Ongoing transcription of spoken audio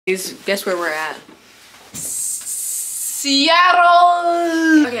Guess where we're at? Seattle!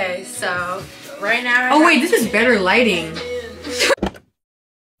 Okay, so right now. Oh wait, this is better lighting.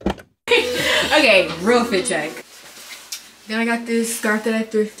 Okay, real fit check. Then I got this scarf that I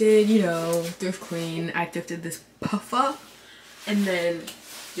thrifted, you know, thrift queen. I thrifted this puffer. And then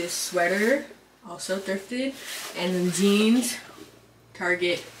this sweater, also thrifted. And then jeans,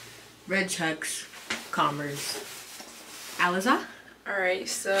 Target, red chucks, Converse. Aliza? Alright,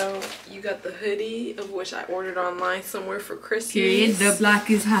 so you got the hoodie, of which I ordered online somewhere for Christmas. Period. The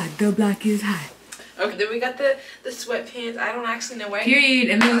block is hot. The block is hot. Okay, then we got the sweatpants. I don't actually know where. Period.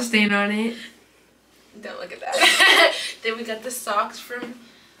 And there's a stain on it. Don't look at that. Then we got the socks from...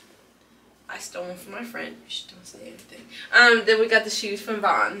 I stole them from my friend. Shh, don't say anything. Then we got the shoes from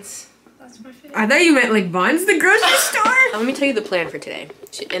Vons. That's my favorite. I thought you meant like Vons, the grocery store. Let me tell you the plan for today.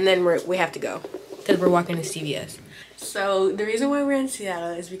 And then we have to go. Because we're walking to CVS. So the reason why we're in Seattle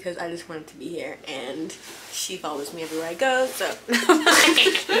is because I just wanted to be here. And she follows me everywhere I go. So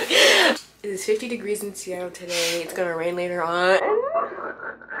it is 50 degrees in Seattle today. It's going to rain later on.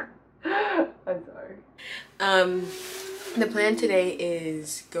 I'm sorry. The plan today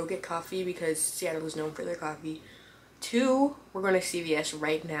is go get coffee because Seattle is known for their coffee. 2, we're going to CVS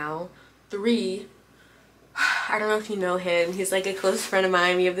right now. 3, I don't know if you know him. He's like a close friend of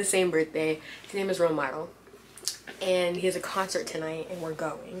mine. We have the same birthday. His name is Role Model. And he has a concert tonight and we're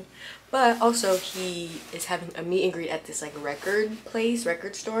going. But also he is having a meet and greet at this like record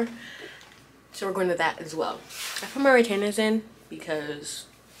store. So we're going to that as well. I put my retainers in because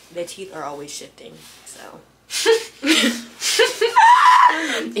their teeth are always shifting. So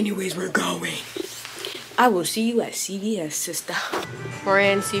anyways, we're going. I will see you at CVS, sister. We're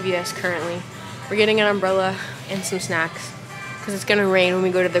in CVS currently. We're getting an umbrella and some snacks because it's gonna rain when we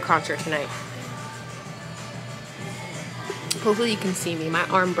go to the concert tonight. Hopefully you can see me. My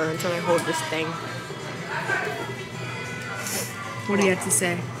arm burns when I hold this thing. What do you have to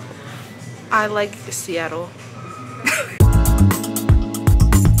say? I like Seattle.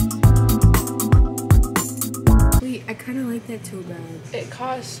 Wait, I kind of like that tote bag. It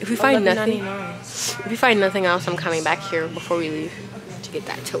costs If we find $11.99. If we find nothing else, I'm coming back here before we leave to get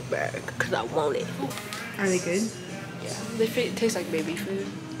that tote bag because I want it. Are they good? Yeah, they taste like baby food.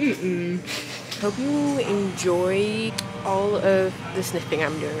 Hope you enjoy all of the sniffing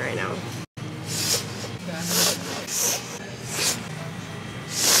I'm doing right now.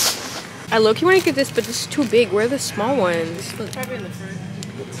 I low-key want to get this, but this is too big. Where are the small ones? Probably in the front.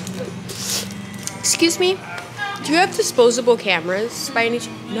 Excuse me? Do you have disposable cameras by any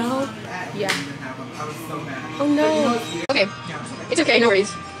chance? No? Yeah. Oh no. Okay. It's okay, no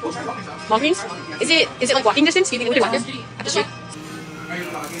worries. Walgreens? Is it like walking distance? Do you think we can walk here? Up the street?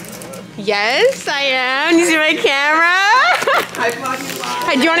 Yes, I am. You see my camera? Hi, vlogging live.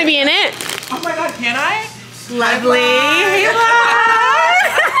 Hey, do you want to be in it? Oh my god, can I? Lovely.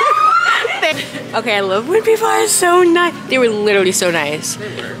 Okay, I love when people are so nice. They were literally so nice. They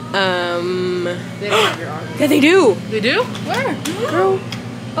were. They don't have your arm. Yeah, they do. They do? Where? Girl.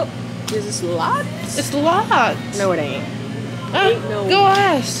 Oh, is this locked? It's locked. No, it ain't. No. Go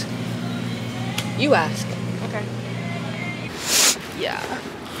ask. You ask. Okay. Yeah.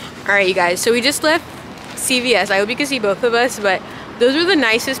 Alright, you guys. So we just left CVS. I hope you can see both of us, but those were the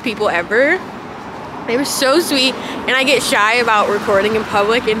nicest people ever. They were so sweet, and I get shy about recording in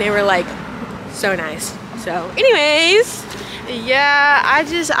public, and they were like so nice. So anyways, Yeah, I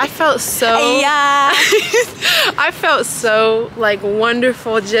felt so I felt so like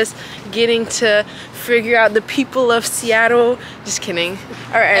wonderful just getting to figure out the people of Seattle. Just kidding.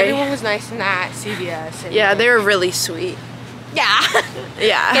 Alright. everyone was nice in that CVS. And Yeah, they were really sweet. yeah.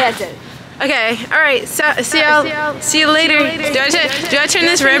 Yeah. That's it. Okay, alright, so see you later. Do I turn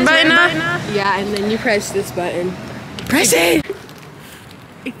this red button off? Yeah, and then you press this button. Press it!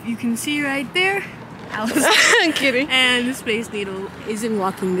 If you can see right there, Alice. I'm kidding. And the Space Needle is in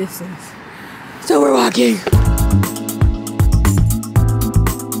walking distance. So we're walking.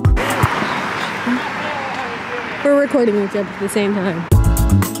 We're recording each other at the same time.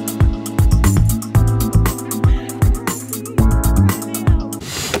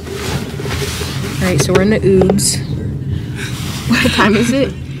 Alright, so we're in the Oobs. What time is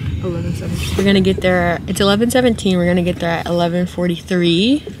it? 11:17. We're gonna get there, it's 11:17, we're gonna get there at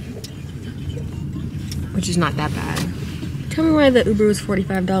 11:43. Which is not that bad. Tell me why the Uber was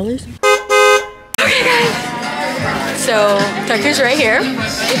 $45. Okay guys. So, Tucker's right here.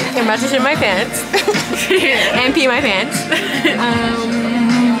 I'm about to shit my pants. And pee my pants. I'm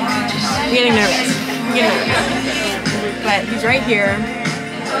getting nervous. But he's right here.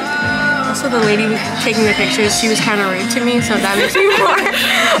 Also, the lady taking the pictures, she was kind of rude to me, so that makes me more.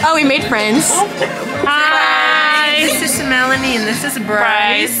 Oh, we made friends. Hi. This is Melanie and this is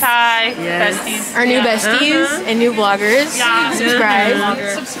Bryce. Hi. Yes. Besties. Our new besties and new vloggers. Yeah. Subscribe.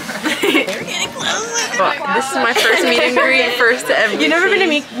 This is my first meet and greet, first ever. You've never been to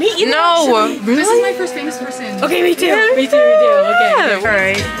meet either? No. Really? This is my first famous person. Okay, me too. Me too. Okay. All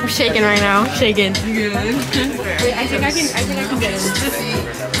right. I'm shaking right now. Shaking. Good. Wait, I think I can get it.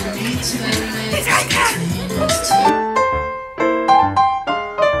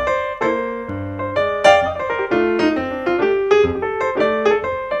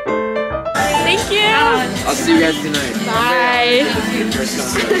 Thank you. I'll see you guys tonight. Bye.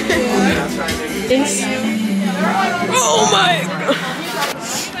 Thanks. Oh my god.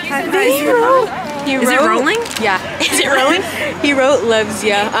 Is it rolling? Yeah. Is it rolling? He wrote loves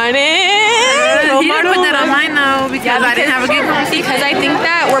ya on it. He didn't put that on mine though because I didn't have a good one. Because I think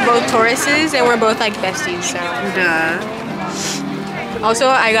that we're both Tauruses and we're both like besties, so. Duh. Also,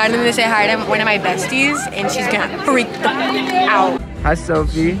 I got him to say hi to one of my besties and she's gonna freak the fuck out. Hi,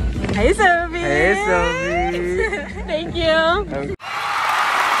 Sophie. Hey, Sophie. Hey, Sophie. Thank you.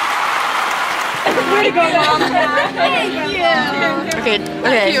 Way to go, Mom. Thank you. Okay.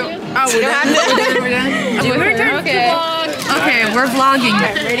 Oh, we're done? We're done? Okay. Okay, we're vlogging.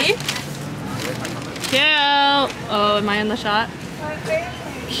 Ready? Cute. Oh, am I in the shot?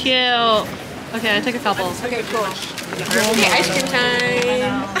 Cute. Okay, I took a couple. Okay, cool. Okay, ice cream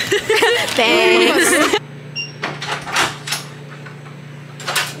time. Thanks.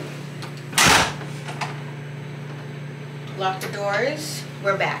 Lock the doors.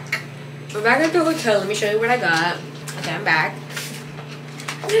 We're back. We're back at the hotel. Let me show you what I got. Okay, I'm back.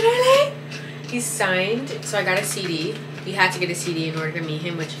 Literally. He's signed, so I got a CD. We had to get a CD in order to meet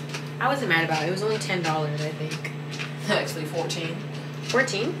him, which I wasn't mad about. It was only $10, I think. Actually 14.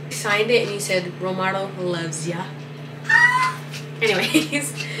 14. He signed it and he said, role model loves ya.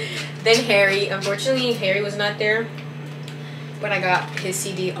 Anyways, then Harry. Unfortunately, Harry was not there. But I got his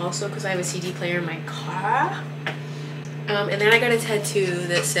CD also because I have a CD player in my car. And then I got a tattoo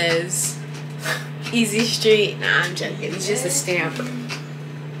that says Easy Street. Nah, I'm joking. It's just a stamp.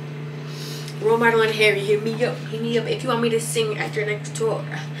 Role model and Harry, hit me up. Hit me up if you want me to sing at your next tour.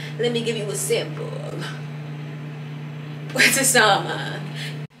 Let me give you a sample. What's the song?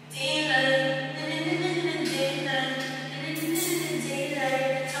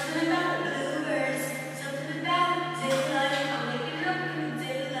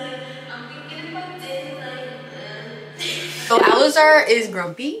 So Alizar is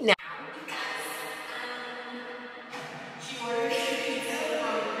grumpy now.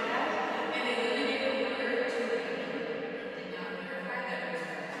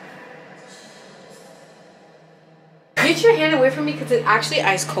 Get your hand away from me because it's actually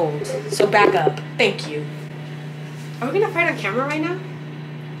ice cold. So back up. Thank you. Are we gonna fight on camera right now?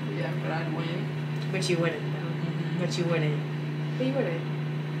 Yeah, but I'd win. But you wouldn't. But you wouldn't. But you wouldn't.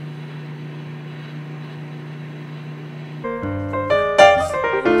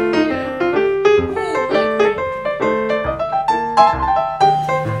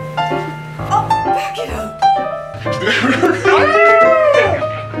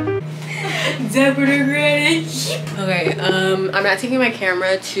 Okay, I'm not taking my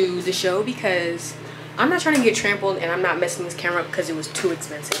camera to the show because I'm not trying to get trampled and I'm not messing this camera up because it was too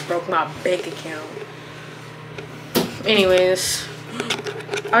expensive. It broke my bank account. Anyways,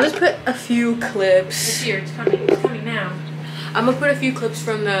 I'll just put a few clips. It's here, it's coming now. I'm gonna put a few clips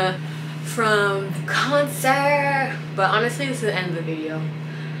from the concert, but honestly this is the end of the video.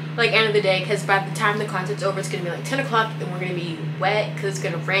 Like end of the day, because by the time the concert's over it's gonna be like 10 o'clock and we're gonna be wet because it's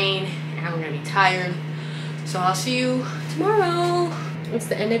gonna rain and we're gonna be tired. So I'll see you tomorrow. It's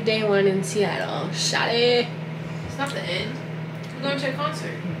the end of day one in Seattle. Shot it. It's not the end. We're going to a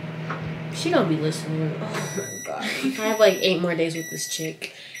concert. She don't be listening. Oh my god. I have like 8 more days with this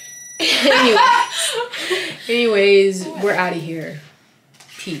chick. Anyways, we're out of here.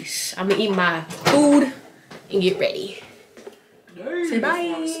 Peace. I'm gonna eat my food and get ready. Say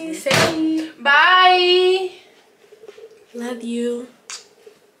bye. Say Bye. love you.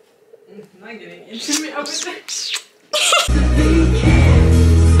 I'm not getting intimate over there.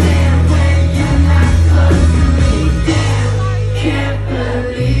 Can't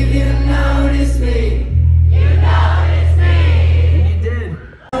believe you noticed me. You noticed me. And you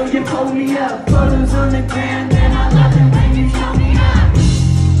did. You pulled me up, photos on the ground.